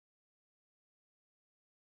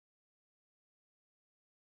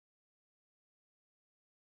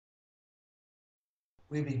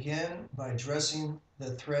We begin by dressing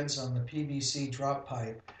the threads on the PVC drop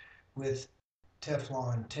pipe with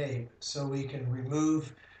Teflon tape so we can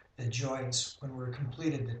remove the joints when we're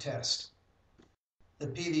completed the test. The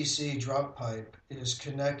PVC drop pipe is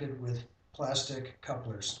connected with plastic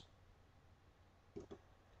couplers,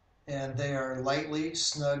 and they are lightly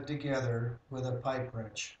snugged together with a pipe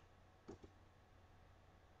wrench.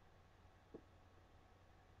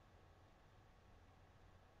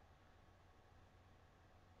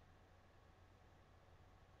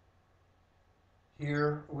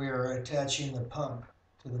 Here we are attaching the pump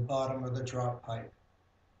to the bottom of the drop pipe.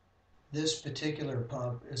 This particular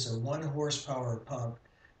pump is a 1 horsepower pump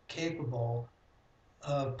capable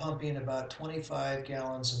of pumping about 25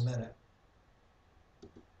 gallons a minute.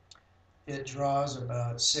 It draws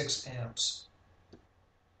about 6 amps.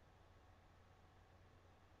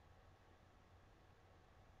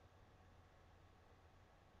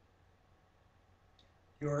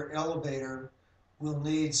 Your elevator will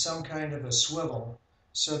need some kind of a swivel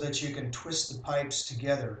so that you can twist the pipes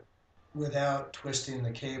together without twisting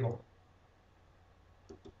the cable.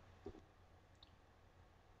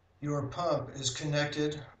 Your pump is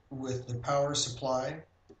connected with the power supply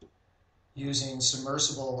using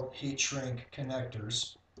submersible heat shrink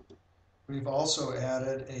connectors. We've also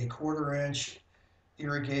added a 1/4 inch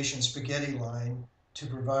irrigation spaghetti line to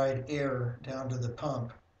provide air down to the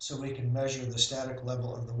pump so we can measure the static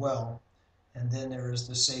level of the well, and then there is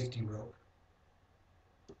the safety rope.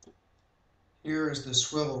 Here is the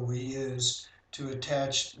swivel we use to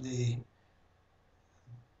attach the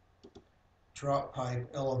drop pipe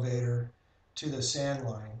elevator to the sand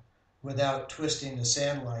line without twisting the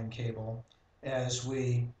sand line cable as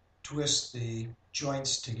we twist the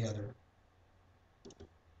joints together.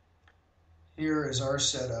 Here is our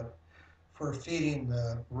setup for feeding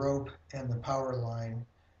the rope and the power line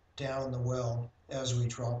down the well as we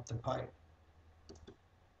drop the pipe.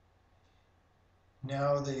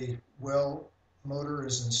 Now the well motor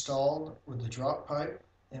is installed with the drop pipe,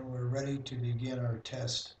 and we're ready to begin our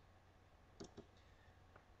test.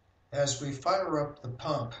 As we fire up the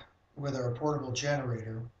pump with our portable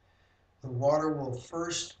generator, the water will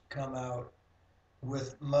first come out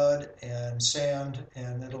with mud and sand,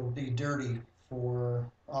 and it'll be dirty for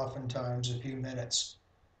oftentimes a few minutes.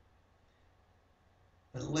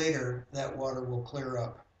 But later, that water will clear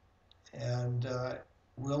up, and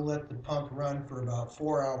we'll let the pump run for about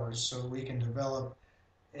 4 hours so we can develop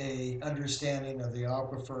a understanding of the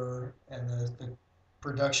aquifer and the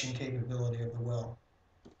production capability of the well.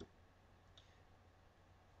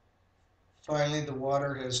 Finally, the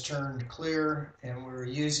water has turned clear, and we're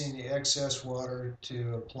using the excess water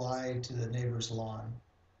to apply to the neighbor's lawn.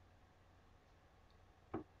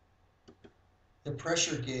 The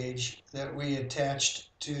pressure gauge that we attached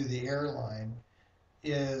to the air line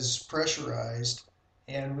is pressurized,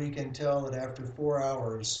 and we can tell that after 4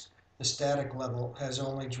 hours, the static level has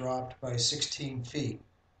only dropped by 16 feet.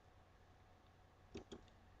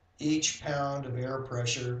 Each pound of air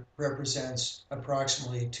pressure represents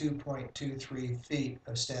approximately 2.23 feet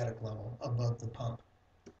of static level above the pump.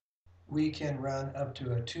 We can run up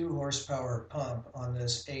to a 2 horsepower pump on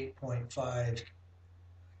this 8.5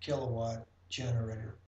 kilowatt generator.